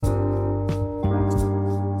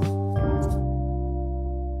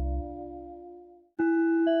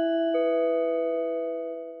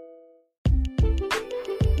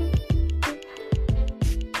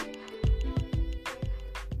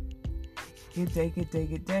Good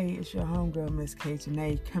day. It's your homegirl, Miss K.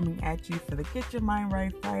 Janae, coming at you for the Get Your Mind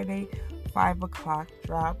Right Friday, 5 o'clock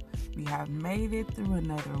drop. We have made it through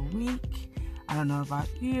another week. I don't know about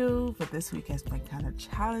you, but this week has been kind of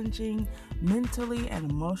challenging mentally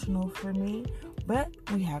and emotional for me. But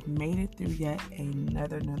we have made it through yet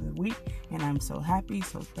another week, and I'm so happy,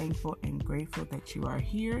 so thankful, and grateful that you are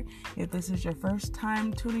here. If this is your first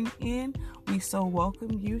time tuning in, we so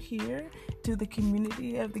welcome you here to the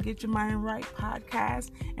community of the Get Your Mind Right podcast.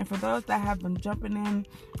 And for those that have been jumping in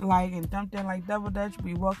and jumped in like double dutch,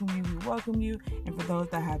 we welcome you. And for those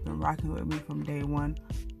that have been rocking with me from day one,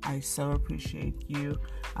 I so appreciate you.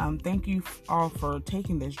 Thank you all for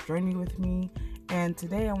taking this journey with me. And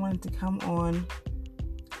today I wanted to come on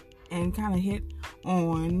and kind of hit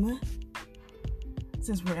on,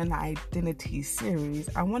 since we're in the identity series,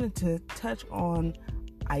 I wanted to touch on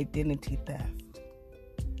identity theft.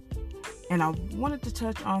 And I wanted to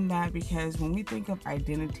touch on that because when we think of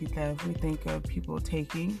identity theft, we think of people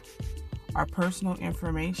taking our personal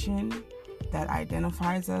information that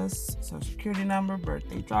identifies us, social security number,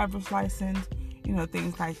 birthday, driver's license,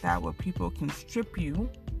 things like that, where people can strip you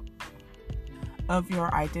of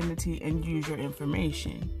your identity and use your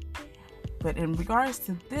information. But in regards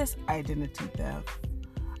to this identity theft,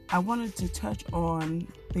 I wanted to touch on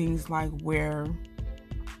things like where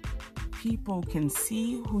people can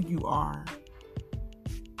see who you are.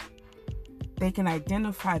 They can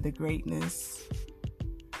identify the greatness.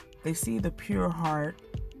 They see the pure heart.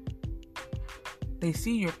 They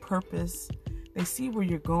see your purpose. They see where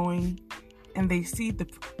you're going, and they see the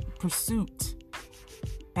pursuit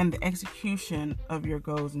and the execution of your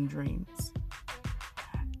goals and dreams.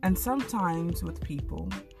 And sometimes with people,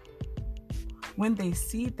 when they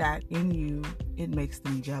see that in you, it makes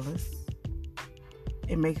them jealous.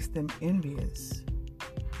 It makes them envious.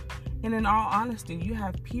 And in all honesty, you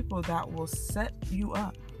have people that will set you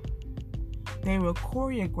up. They will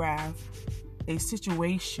choreograph a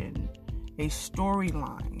situation, a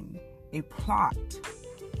storyline, a plot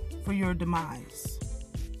for your demise.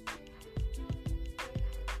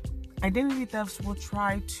 Identity thefts will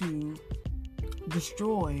try to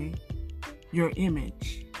destroy your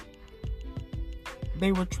image.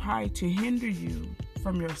 They will try to hinder you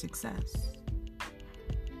from your success.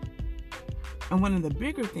 And one of the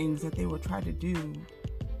bigger things that they will try to do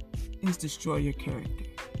is destroy your character.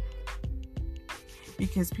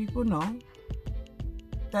 Because people know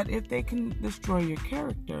that if they can destroy your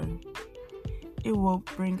character, it will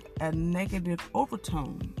bring a negative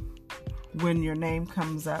overtone when your name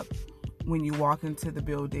comes up, when you walk into the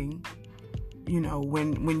building,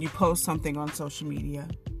 when you post something on social media.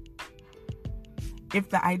 If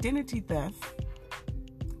the identity theft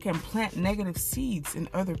can plant negative seeds in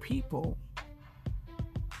other people,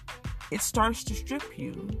 it starts to strip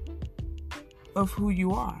you of who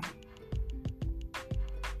you are.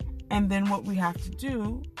 And then what we have to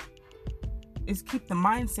do is keep the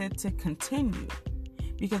mindset to continue.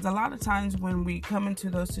 Because a lot of times when we come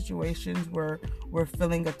into those situations where we're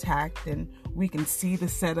feeling attacked and we can see the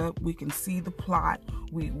setup, we can see the plot,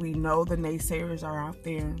 we know the naysayers are out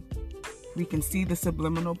there, we can see the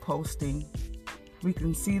subliminal posting, we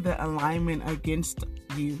can see the alignment against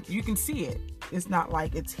you. You can see it. It's not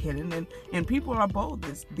like it's hidden. And people are bold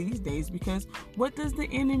these days, because what does the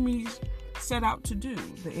enemy set out to do?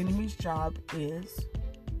 The enemy's job is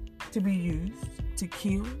to be used to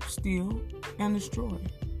kill, steal, and destroy.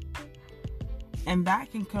 And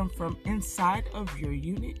that can come from inside of your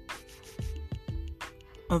unit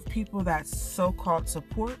of people that so-called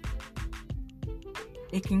support.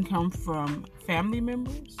 It can come from family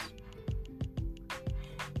members.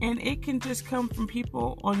 And it can just come from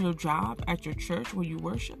people on your job, at your church where you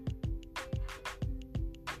worship.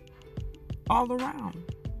 All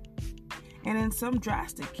around. And in some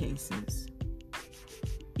drastic cases,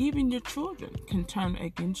 even your children can turn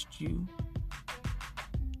against you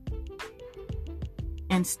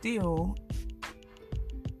and steal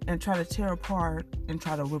and try to tear apart and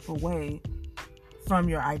try to rip away from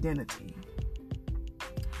your identity.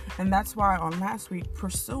 And that's why on last week,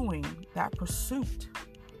 pursuing that pursuit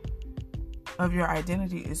of your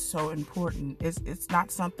identity is so important. It's not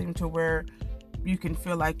something to where you can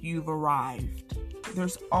feel like you've arrived.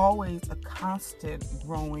 There's always a constant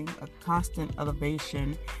growing, a constant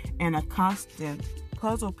elevation, and a constant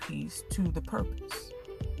puzzle piece to the purpose.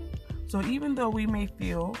 So even though we may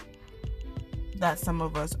feel that some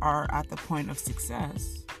of us are at the point of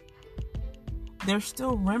success, there's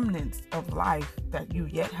still remnants of life that you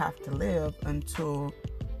yet have to live until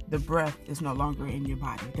the breath is no longer in your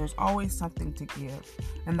body. There's always something to give.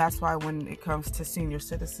 And that's why when it comes to senior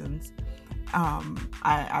citizens,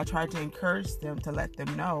 I try to encourage them to let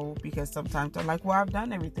them know, because sometimes they're like, well, I've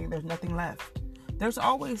done everything. There's nothing left. There's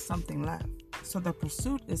always something left. So the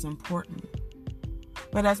pursuit is important.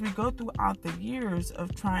 But as we go throughout the years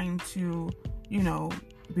of trying to,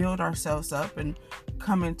 build ourselves up and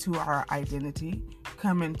come into our identity,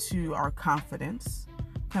 come into our confidence,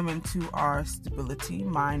 come into our stability,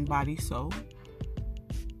 mind, body, soul,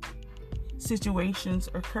 situations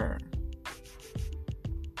occur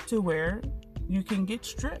to where you can get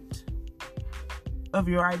stripped of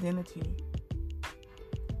your identity.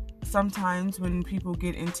 Sometimes when people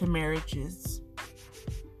get into marriages,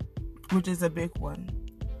 which is a big one,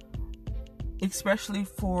 especially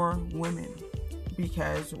for women,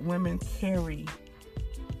 because women carry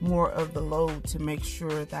more of the load to make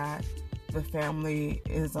sure that the family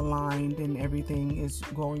is aligned and everything is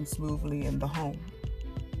going smoothly in the home.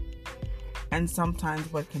 And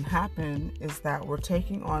sometimes what can happen is that we're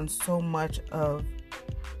taking on so much of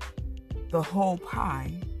the whole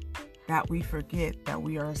pie that we forget that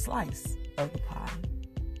we are a slice of the pie.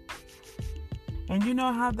 And you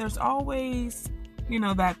know how there's always,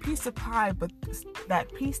 that piece of pie, but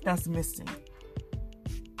that piece that's missing.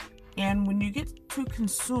 And when you get too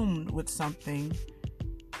consumed with something,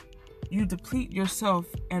 you deplete yourself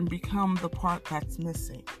and become the part that's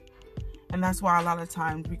missing. And that's why a lot of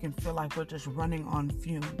times we can feel like we're just running on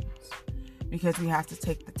fumes, because we have to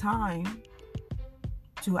take the time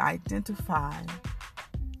to identify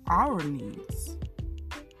our needs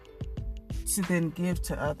to then give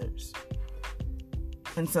to others.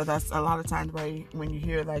 And so that's a lot of times when you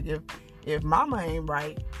hear like, if mama ain't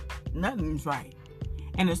right, nothing's right.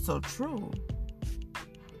 And it's so true.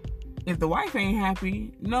 If the wife ain't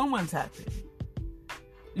happy, no one's happy.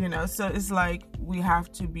 So it's like we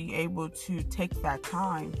have to be able to take that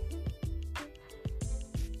time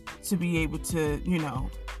to be able to,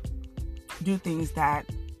 do things that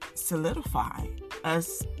solidify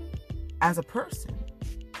us as a person,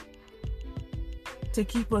 to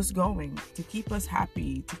keep us going, to keep us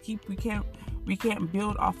happy, we can't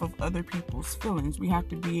build off of other people's feelings. We have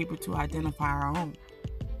to be able to identify our own.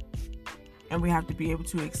 And we have to be able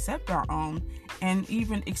to accept our own and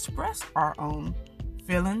even express our own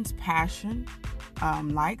feelings, passion,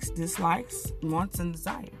 likes, dislikes, wants, and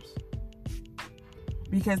desires.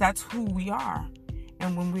 Because that's who we are.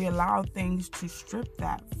 And when we allow things to strip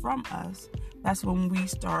that from us, that's when we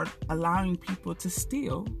start allowing people to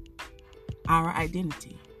steal our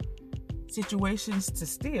identity. Situations to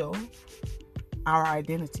steal our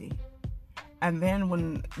identity. And then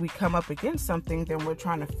when we come up against something, then we're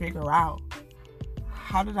trying to figure out,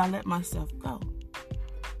 how did I let myself go?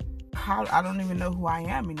 I don't even know who I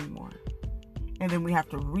am anymore. And then we have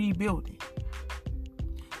to rebuild it.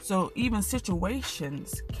 So even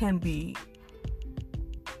situations can be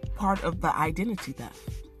part of the identity theft.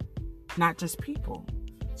 Not just people,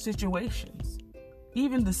 situations,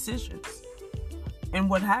 even decisions. And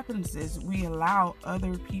what happens is we allow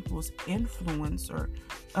other people's influence or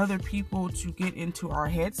other people to get into our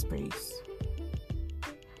headspace,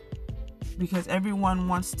 because everyone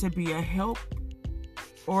wants to be a help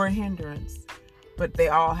or a hindrance, but they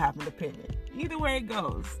all have an opinion. Either way it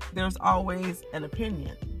goes, there's always an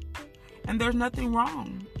opinion. And there's nothing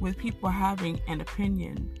wrong with people having an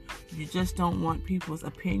opinion. You just don't want people's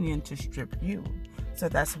opinion to strip you. So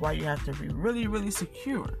that's why you have to be really, really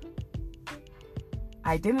secure.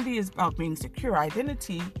 Identity is about being secure.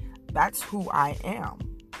 Identity, that's who I am.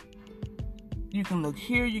 You can look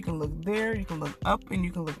here, you can look there, you can look up, and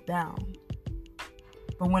you can look down.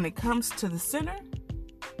 But when it comes to the center,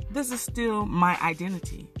 this is still my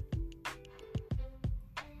identity.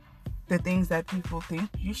 The things that people think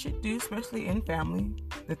you should do, especially in family,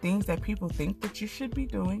 the things that people think that you should be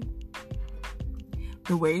doing,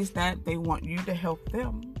 the ways that they want you to help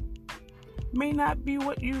them, may not be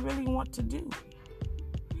what you really want to do.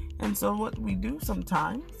 And so what we do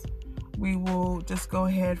sometimes, we will just go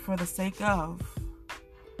ahead for the sake of,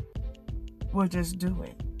 we'll just do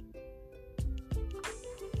it.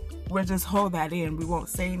 We'll just hold that in. We won't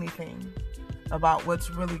say anything about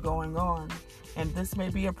what's really going on. And this may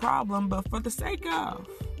be a problem, but for the sake of,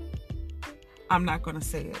 I'm not going to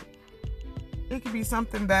say it. It could be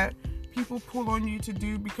something that people pull on you to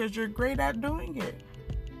do because you're great at doing it.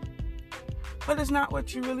 But it's not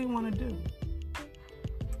what you really want to do.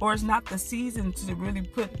 Or it's not the season to really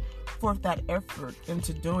put forth that effort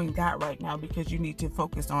into doing that right now, because you need to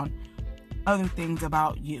focus on other things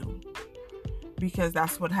about you. Because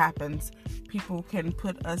that's what happens. People can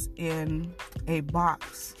put us in a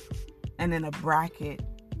box and in a bracket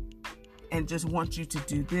and just want you to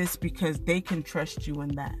do this because they can trust you in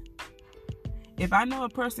that. If I know a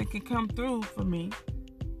person can come through for me,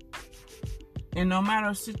 and no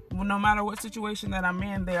matter what situation that I'm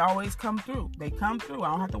in, they always come through. They come through. I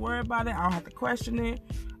don't have to worry about it. I don't have to question it.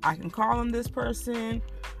 I can call them this person.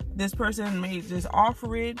 This person may just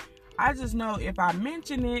offer it. I just know if I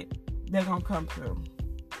mention it, they're going to come through.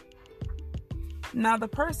 Now, the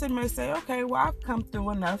person may say, okay, well, I've come through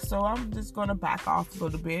enough, so I'm just going to back off a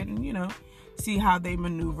little bit and, see how they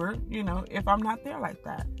maneuver, if I'm not there like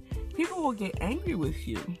that. People will get angry with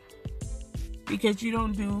you because you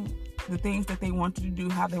don't do the things that they want you to do,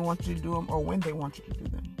 how they want you to do them, or when they want you to do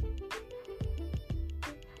them.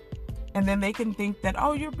 And then they can think that,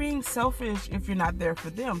 oh, you're being selfish if you're not there for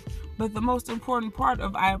them. But the most important part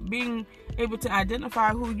of being able to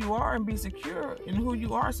identify who you are and be secure in who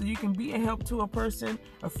you are, so you can be a help to a person,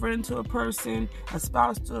 a friend to a person, a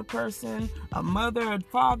spouse to a person, a mother, a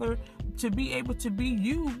father, to be able to be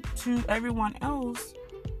you to everyone else.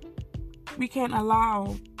 We can't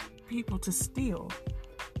allow people to steal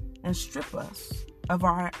and strip us of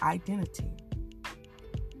our identity.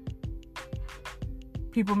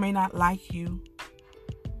 People may not like you,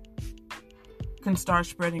 can start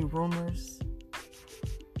spreading rumors,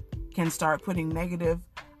 can start putting negative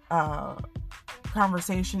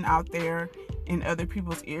conversation out there in other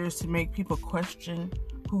people's ears to make people question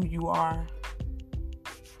who you are.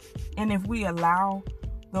 And if we allow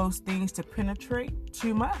those things to penetrate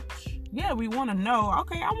too much, we want to know,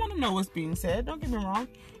 okay, I want to know what's being said. Don't get me wrong.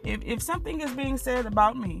 If something is being said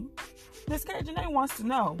about me, Miss K. Janae wants to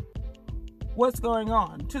know what's going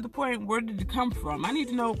on, to the point, where did it come from? I need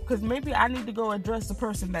to know, because maybe I need to go address the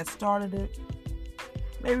person that started it.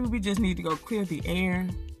 Maybe we just need to go clear the air.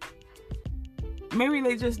 Maybe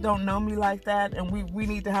they just don't know me like that, and we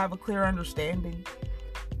need to have a clear understanding.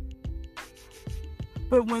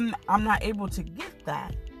 But when I'm not able to get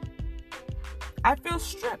that, I feel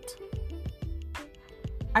stripped.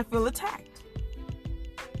 I feel attacked.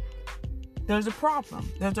 There's a problem.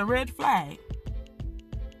 There's a red flag.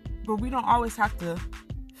 But we don't always have to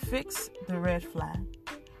fix the red flag.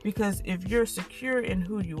 Because if you're secure in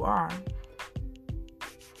who you are,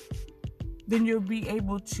 then you'll be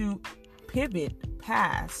able to pivot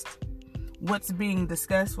past what's being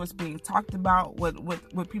discussed, what's being talked about,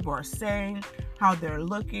 what people are saying, how they're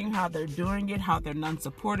looking, how they're doing it, how they're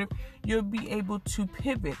non-supportive. You'll be able to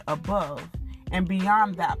pivot above and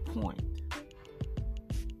beyond that point.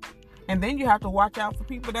 And then you have to watch out for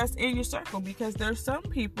people that's in your circle, because there's some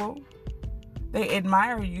people, they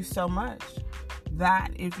admire you so much that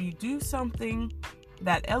if you do something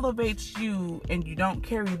that elevates you and you don't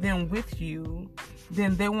carry them with you,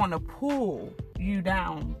 then they want to pull you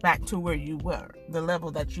down back to where you were, the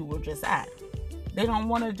level that you were just at. They don't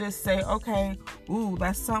want to just say, okay,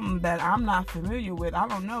 that's something that I'm not familiar with. I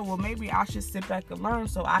don't know. Well, maybe I should sit back and learn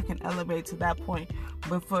so I can elevate to that point.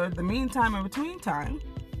 But for the meantime, in between time,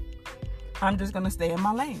 I'm just going to stay in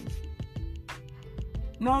my lane.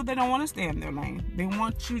 No, they don't want to stay in their lane. They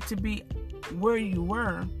want you to be where you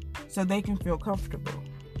were so they can feel comfortable.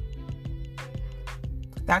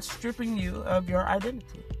 That's stripping you of your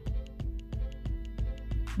identity.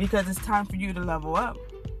 Because it's time for you to level up.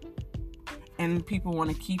 And people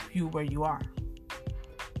want to keep you where you are.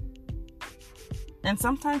 And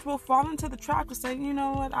sometimes we'll fall into the trap to say, you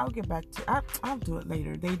know what, I'll get back to I'll do it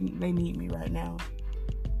later. They need me right now.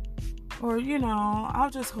 Or,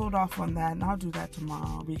 I'll just hold off on that and I'll do that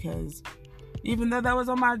tomorrow, because even though that was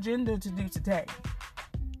on my agenda to do today.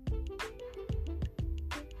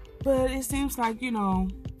 But it seems like,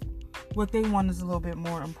 what they want is a little bit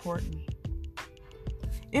more important.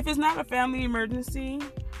 If it's not a family emergency,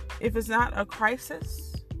 if it's not a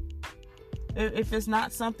crisis, if it's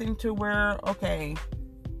not something to where, okay,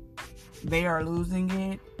 they are losing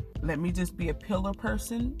it, let me just be a pillar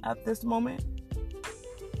person at this moment.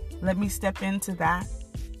 Let me step into that,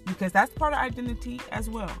 because that's part of identity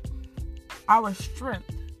as well. Our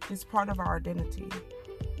strength is part of our identity.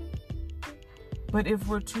 But if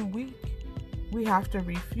we're too weak, we have to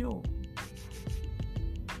refuel.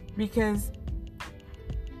 Because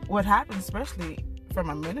what happens, especially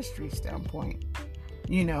from a ministry standpoint,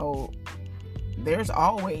 there's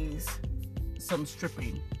always some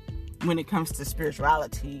stripping when it comes to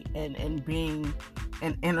spirituality and being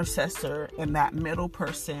an intercessor and that middle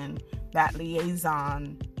person, that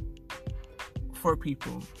liaison for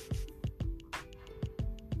people.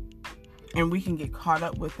 And we can get caught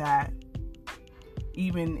up with that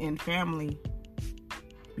even in family,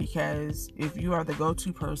 because if you are the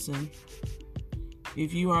go-to person,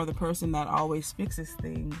 if you are the person that always fixes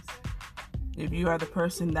things, if you are the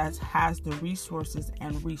person that has the resources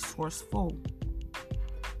and resourceful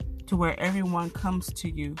to where everyone comes to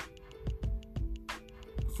you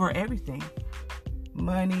for everything.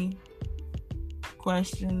 Money,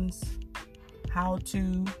 questions, how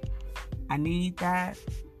to, I need that,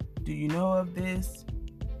 do you know of this?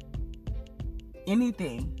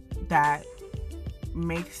 Anything that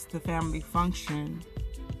makes the family function,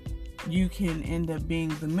 you can end up being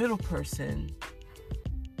the middle person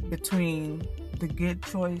between the good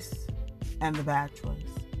choice and the bad choice.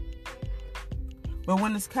 But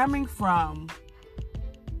when it's coming from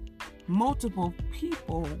multiple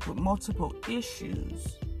people with multiple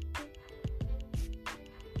issues,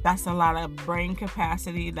 that's a lot of brain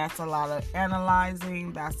capacity, that's a lot of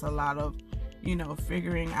analyzing, that's a lot of,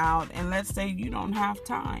 figuring out. And let's say you don't have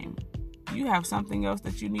time. You have something else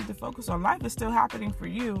that you need to focus on. Life is still happening for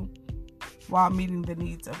you while meeting the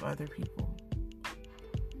needs of other people.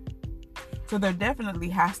 So there definitely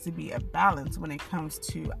has to be a balance when it comes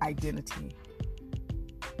to identity.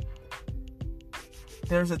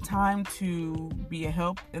 There's a time to be a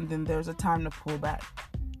help, and then there's a time to pull back.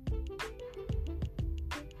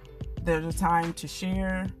 There's a time to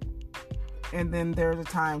share, and then there's a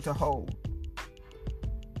time to hold.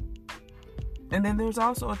 And then there's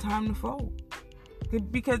also a time to fold.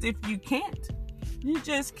 Because if you can't, you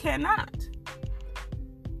just cannot.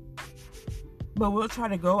 But we'll try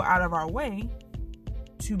to go out of our way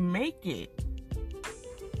to make it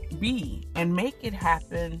be and make it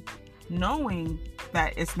happen, knowing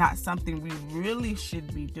that it's not something we really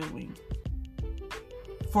should be doing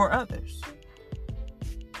for others.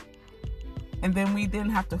 And then we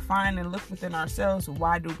have to find and look within ourselves,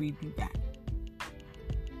 why do we do that?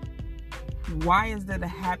 Why is it a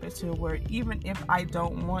habit to where even if I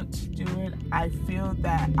don't want to do it, I feel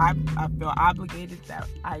that I feel obligated, that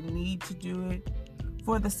I need to do it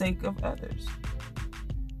for the sake of others?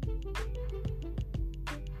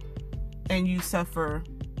 And you suffer,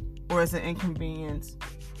 or it's an inconvenience.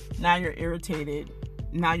 Now you're irritated,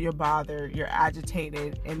 now you're bothered, you're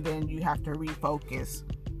agitated, and then you have to refocus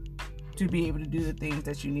to be able to do the things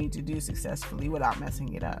that you need to do successfully without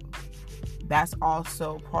messing it up. That's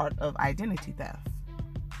also part of identity theft,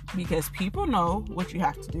 because people know what you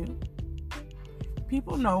have to do.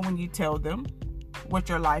 People know when you tell them what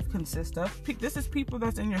your life consists of. This is people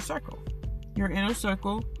that's in your circle, your inner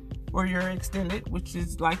circle, or your extended, which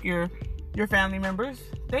is like your family members.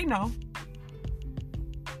 They know,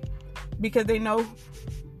 because they know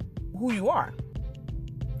who you are.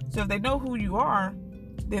 So if they know who you are,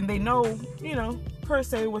 then they know, per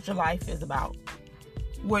se, what your life is about,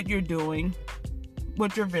 what you're doing,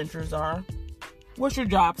 what your ventures are, what's your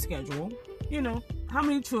job schedule, how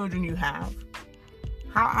many children you have,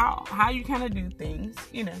 how you kind of do things,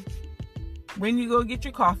 when you go get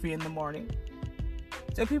your coffee in the morning.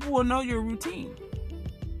 So people will know your routine.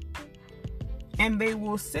 And they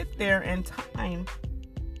will sit there and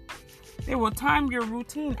they will time your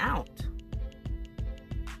routine out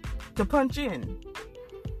to punch in.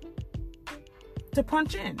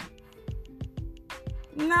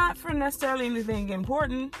 Not for necessarily anything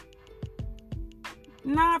important.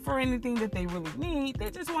 Not for anything that they really need.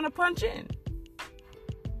 They just want to punch in.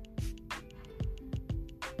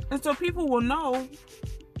 And so people will know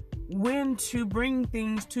when to bring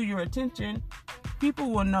things to your attention.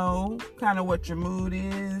 People will know kind of what your mood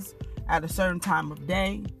is at a certain time of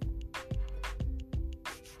day.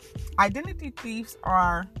 Identity thieves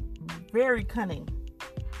are very cunning.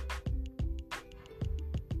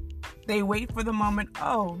 They wait for the moment,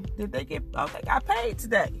 they got paid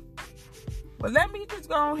today. Well, let me just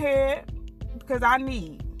go ahead because I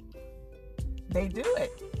need. They do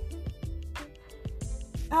it.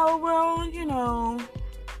 Oh, well,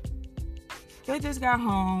 they just got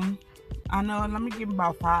home. I know, let me give them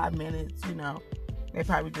about 5 minutes, They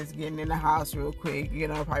probably just getting in the house real quick,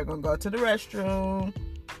 probably gonna go to the restroom,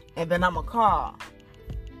 and then I'm gonna call.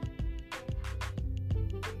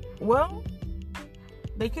 Well,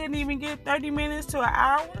 they couldn't even get 30 minutes to an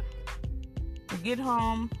hour to get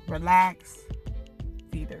home, relax,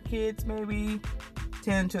 feed their kids maybe,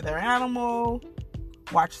 tend to their animal,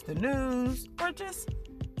 watch the news, or just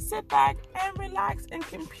sit back and relax and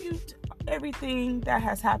compute everything that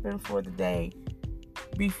has happened for the day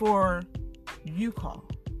before you call,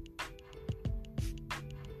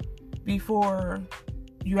 before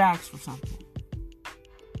you ask for something.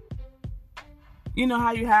 You know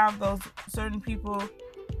how you have those certain people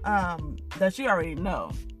that you already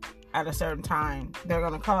know at a certain time, they're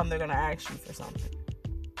going to come, they're going to ask you for something.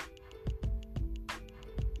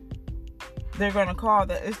 They're going to call,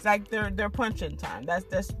 it's like their punch-in time.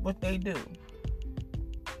 That's what they do.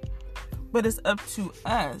 But it's up to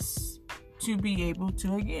us to be able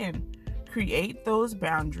to, again, create those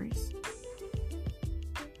boundaries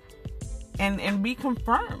and be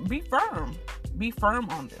confirmed, be firm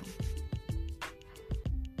on them.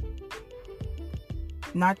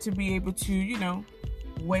 Not to be able to,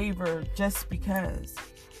 waver just because.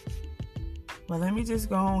 Well, let me just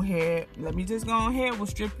go ahead. We'll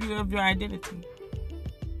strip you of your identity.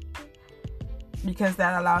 Because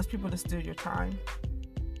that allows people to steal your time.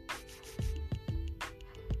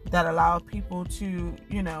 That allows people to,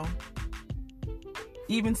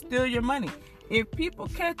 even steal your money. If people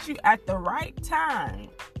catch you at the right time,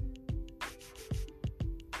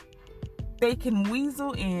 they can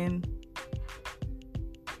weasel in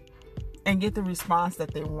and get the response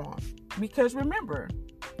that they want. Because remember,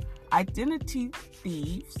 identity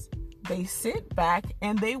thieves, they sit back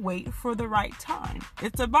and they wait for the right time.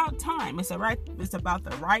 It's about time. It's about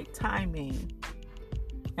the right timing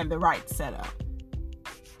and the right setup.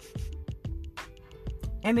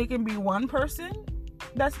 And it can be one person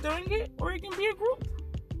that's doing it, or it can be a group.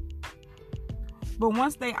 But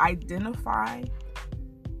once they identify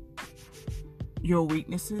your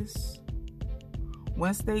weaknesses,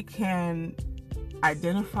 once they can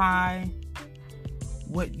identify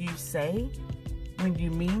what you say when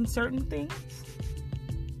you mean certain things,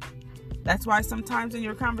 that's why sometimes in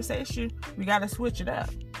your conversation, we got to switch it up.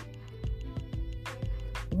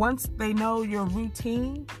 Once they know your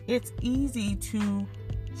routine, it's easy to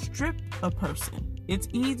strip a person. It's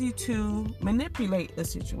easy to manipulate a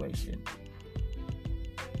situation.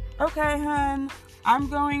 Okay, hun, I'm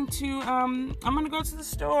going to go to the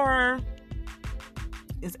store.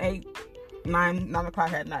 It's 9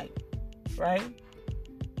 o'clock at night, right?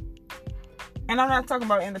 And I'm not talking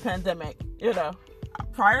about in the pandemic,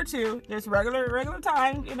 prior to, just regular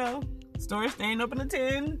time, stores staying open at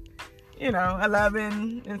 10,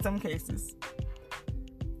 11 in some cases.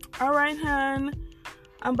 All right, hun,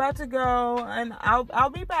 I'm about to go and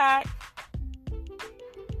I'll be back.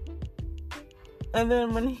 And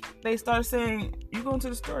then when they start saying, you going to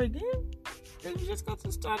the store again? Did you just go to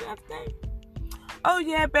the store the other day? Oh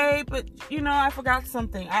yeah, babe, but I forgot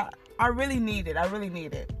something. I really need it.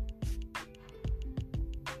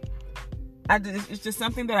 It's just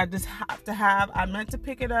something that I just have to have. I meant to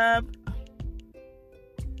pick it up.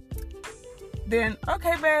 Then,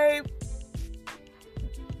 okay, babe.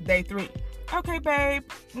 Day 3. Okay, babe,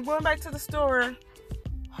 I'm going back to the store.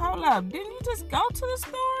 Hold up, didn't you just go to the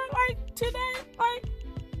store, today?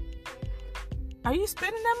 Are you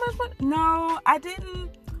spending that much money? No, I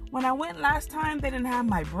didn't. When I went last time, they didn't have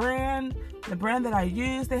my brand. The brand that I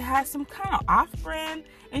use, they had some kind of off-brand.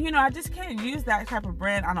 And, I just can't use that type of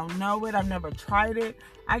brand. I don't know it. I've never tried it.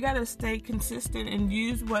 I got to stay consistent and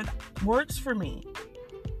use what works for me.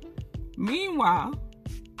 Meanwhile,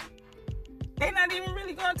 they're not even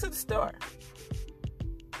really going to the store.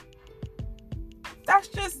 That's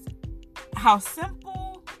just how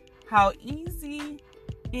simple, how easy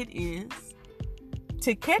it is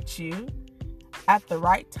to catch you at the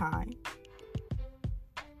right time,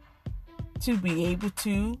 to be able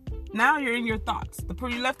to, now you're in your thoughts.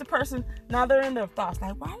 You left the person, now they're in their thoughts.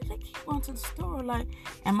 Why did they keep going to the store?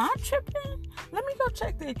 Am I tripping? Let me go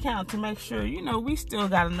check the account to make sure, we still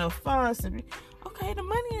got enough funds to be, okay, the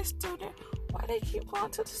money is still there. Why they keep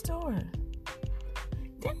going to the store?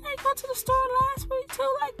 Didn't they go to the store last week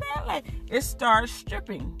too like that? It starts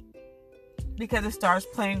stripping because it starts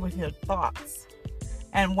playing with your thoughts.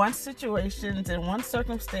 And once situations and once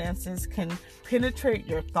circumstances can penetrate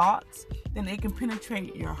your thoughts, then it can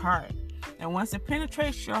penetrate your heart. And once it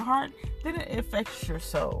penetrates your heart, then it affects your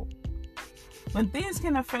soul. When things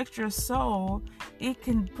can affect your soul, it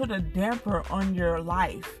can put a damper on your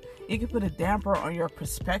life. It can put a damper on your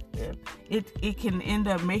perspective. It can end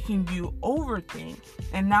up making you overthink.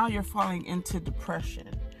 And now you're falling into depression.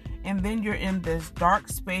 And then you're in this dark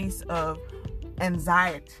space of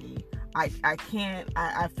anxiety. I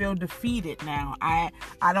feel defeated now. I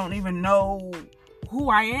don't even know who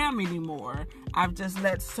I am anymore. I've just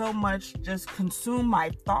let so much just consume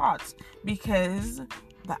my thoughts because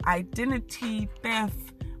the identity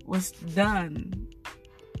theft was done.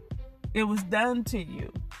 It was done to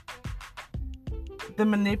you. The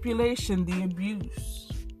manipulation, the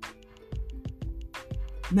abuse,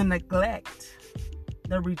 the neglect,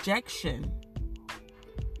 the rejection.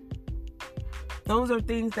 Those are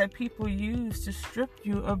things that people use to strip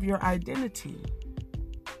you of your identity.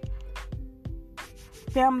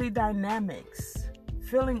 Family dynamics,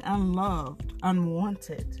 feeling unloved,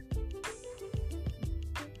 unwanted.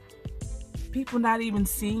 People not even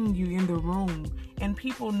seeing you in the room, and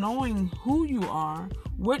people knowing who you are,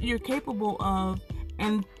 what you're capable of,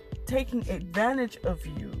 and taking advantage of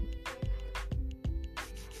you.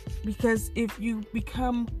 Because if you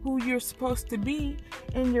become who you're supposed to be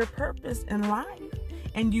in your purpose in life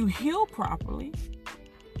and you heal properly,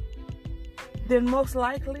 then most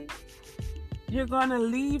likely you're going to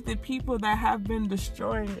leave the people that have been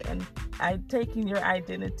destroying and taking your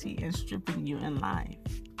identity and stripping you in life.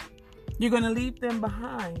 You're going to leave them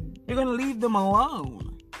behind. You're going to leave them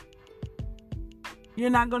alone.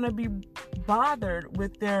 You're not going to be bothered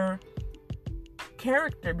with their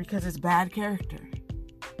character because it's bad character.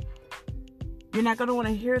 You're not going to want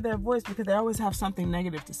to hear their voice because they always have something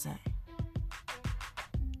negative to say.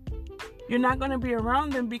 You're not going to be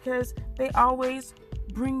around them because they always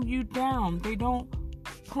bring you down. They don't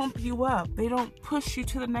pump you up. They don't push you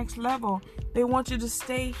to the next level. They want you to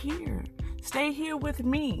stay here. Stay here with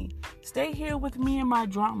me. Stay here with me in my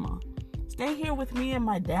drama. Stay here with me in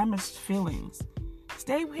my damaged feelings.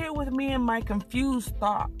 Stay here with me in my confused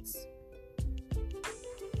thoughts.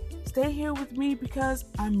 Stay here with me because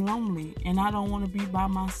I'm lonely and I don't want to be by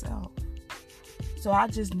myself. So I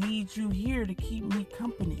just need you here to keep me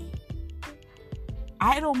company.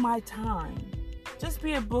 Idle my time. Just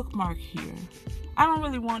be a bookmark here. I don't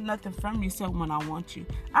really want nothing from you except when I want you.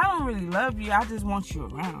 I don't really love you. I just want you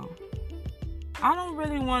around. I don't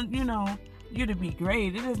really want, you to be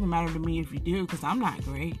great. It doesn't matter to me if you do because I'm not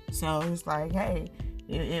great. So it's like, hey,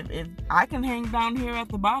 if I can hang down here at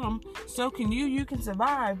the bottom, so can you. You can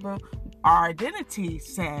survive. But our identity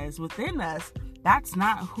says within us, that's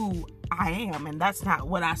not who I am. And that's not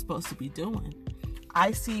what I'm supposed to be doing.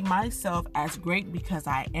 I see myself as great because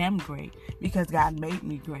I am great, because God made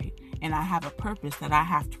me great, and I have a purpose that I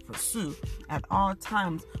have to pursue at all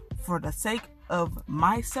times for the sake of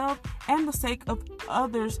myself and the sake of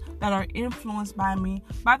others that are influenced by me,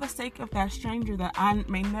 by the sake of that stranger that I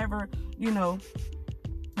may never,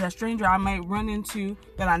 that stranger I might run into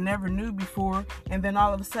that I never knew before, and then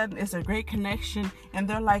all of a sudden it's a great connection, and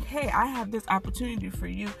they're like, hey, I have this opportunity for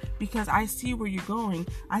you because I see where you're going,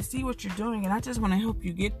 I see what you're doing, and I just want to help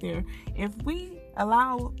you get there. If we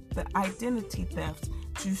allow the identity theft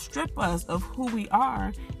to strip us of who we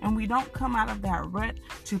are, and we don't come out of that rut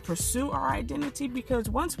to pursue our identity, because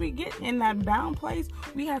once we get in that down place,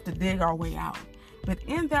 we have to dig our way out. But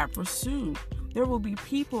in that pursuit, there will be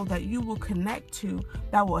people that you will connect to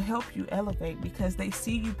that will help you elevate because they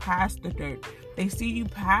see you past the dirt. They see you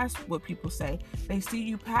past what people say. They see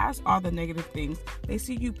you past all the negative things. They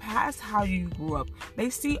see you past how you grew up. They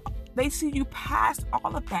see you past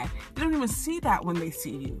all of that. They don't even see that when they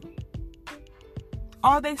see you.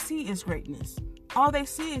 All they see is greatness. All they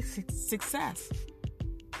see is success.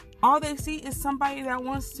 All they see is somebody that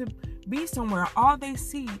wants to be somewhere. All they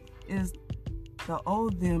see is the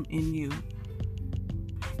old them in you.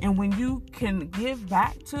 And when you can give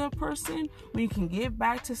back to a person, when you can give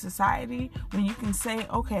back to society, when you can say,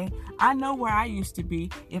 okay, I know where I used to be.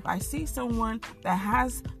 If I see someone that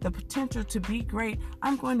has the potential to be great,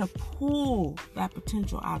 I'm going to pull that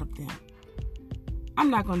potential out of them. I'm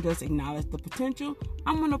not going to just acknowledge the potential.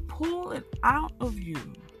 I'm going to pull it out of you.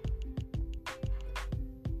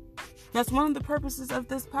 That's one of the purposes of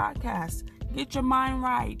this podcast. Get Your Mind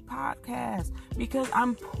Right podcast. Because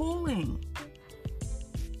I'm pulling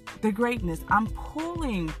the greatness. I'm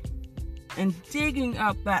pulling and digging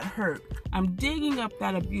up that hurt. I'm digging up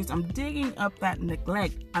that abuse. I'm digging up that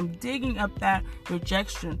neglect. I'm digging up that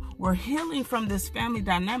rejection. We're healing from this family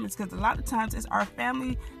dynamics because a lot of times it's our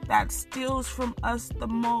family that steals from us the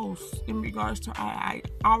most in regards to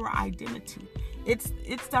our identity. It's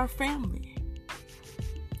our family.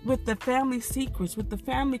 With the family secrets, with the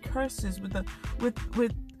family curses, with the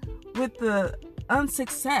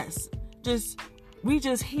unsuccess. We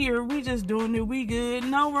just here, we just doing it, we good.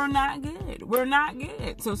 No, we're not good. We're not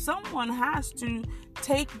good. So someone has to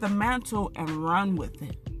take the mantle and run with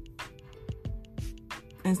it.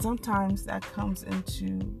 And sometimes that comes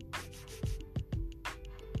into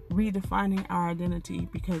redefining our identity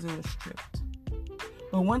because it was stripped.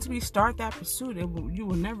 But once we start that pursuit, you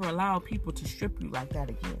will never allow people to strip you like that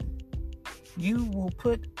again. You will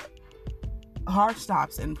put hard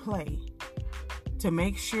stops in play to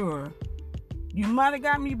make sure. You might have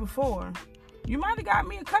got me before. You might have got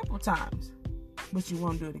me a couple times, but you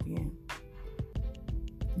won't do it again.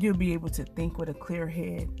 You'll be able to think with a clear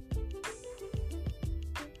head,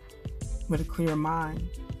 with a clear mind,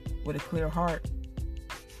 with a clear heart,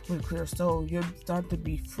 with a clear soul. You'll start to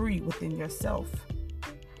be free within yourself.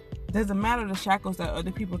 It doesn't matter the shackles that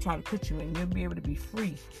other people try to put you in. You'll be able to be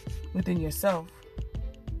free within yourself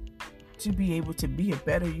to be able to be a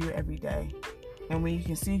better you every day. And when you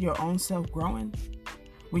can see your own self growing,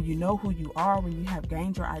 when you know who you are, when you have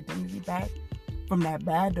gained your identity back from that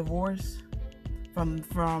bad divorce,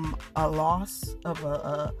 from a loss of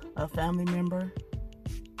a family member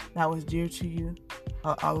that was dear to you,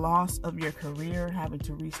 a loss of your career, having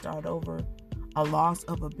to restart over, a loss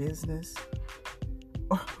of a business,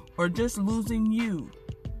 or just losing you.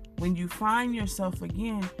 When you find yourself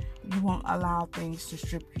again, you won't allow things to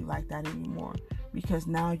strip you like that anymore, because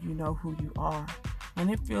now you know who you are. And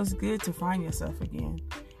it feels good to find yourself again.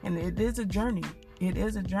 And it is a journey. It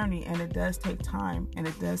is a journey, and it does take time, and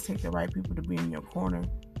it does take the right people to be in your corner.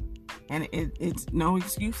 And it's no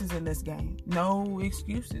excuses in this game. No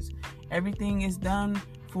excuses. Everything is done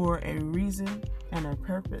for a reason and a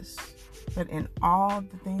purpose. But in all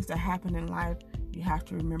the things that happen in life, you have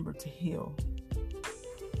to remember to heal.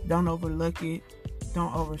 Don't overlook it.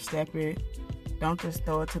 Don't overstep it. Don't just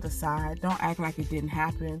throw it to the side. Don't act like it didn't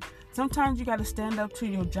happen. Sometimes you got to stand up to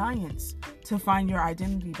your giants to find your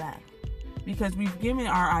identity back. Because we've given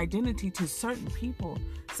our identity to certain people.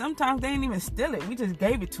 Sometimes they ain't even steal it. We just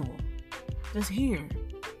gave it to them. Just here.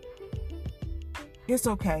 It's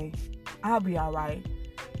okay. I'll be all right.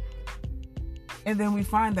 And then we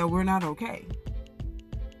find that we're not okay.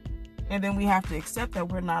 And then we have to accept that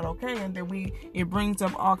we're not okay. And then it brings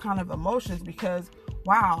up all kind of emotions because,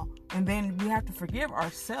 wow. And then we have to forgive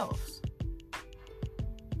ourselves.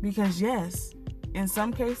 Because yes, in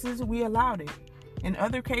some cases we allowed it. In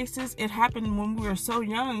other cases, it happened when we were so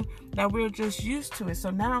young that we were just used to it.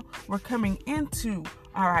 So now we're coming into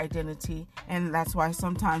our identity. And that's why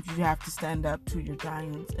sometimes you have to stand up to your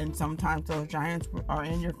giants. And sometimes those giants are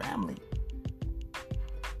in your family.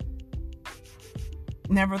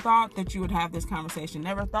 Never thought that you would have this conversation.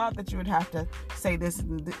 Never thought that you would have to say this.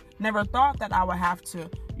 Never thought that I would have to,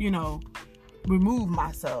 remove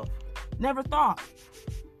myself. Never thought.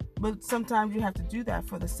 But sometimes you have to do that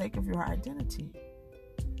for the sake of your identity.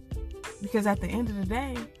 Because at the end of the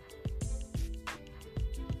day,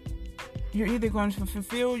 you're either going to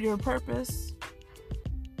fulfill your purpose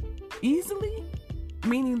easily,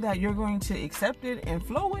 meaning that you're going to accept it and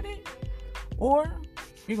flow with it, or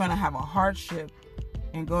you're going to have a hardship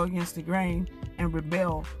and go against the grain and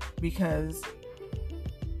rebel because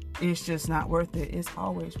it's just not worth it. It's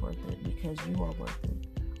always worth it because you are worth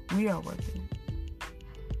it. We are worth it.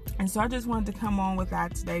 And so I just wanted to come on with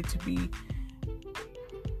that today to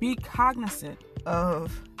be cognizant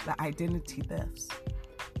of the identity thefts.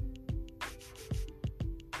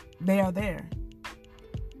 They are there.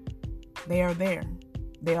 They are there.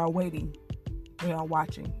 They are waiting. They are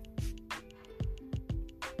watching.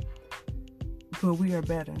 But we are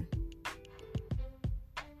better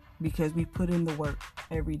because we put in the work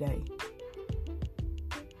every day.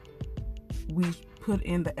 We put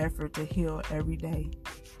in the effort to heal every day,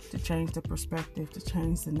 to change the perspective, to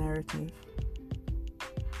change the narrative,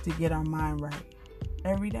 to get our mind right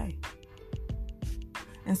every day.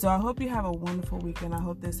 And so I hope you have a wonderful weekend. I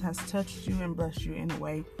hope this has touched you and blessed you in a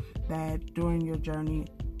way that during your journey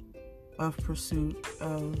of pursuit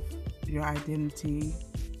of your identity,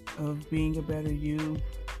 of being a better you,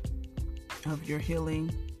 of your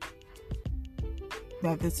healing,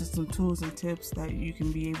 that this is some tools and tips that you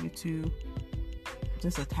can be able to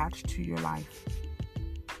just attach to your life,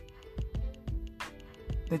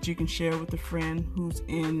 that you can share with a friend who's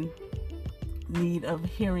in need of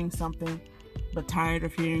hearing something but tired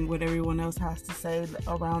of hearing what everyone else has to say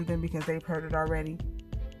around them because they've heard it already.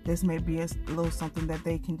 This may be a little something that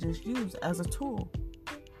they can just use as a tool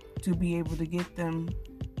to be able to get them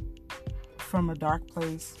from a dark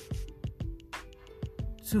place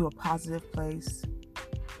to a positive place,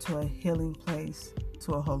 to a healing place,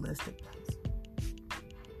 to a holistic place.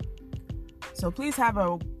 So please have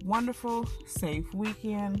a wonderful, safe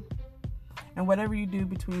weekend. And whatever you do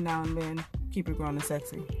between now and then, keep it growing and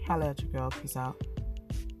sexy. Holla at your girl. Peace out.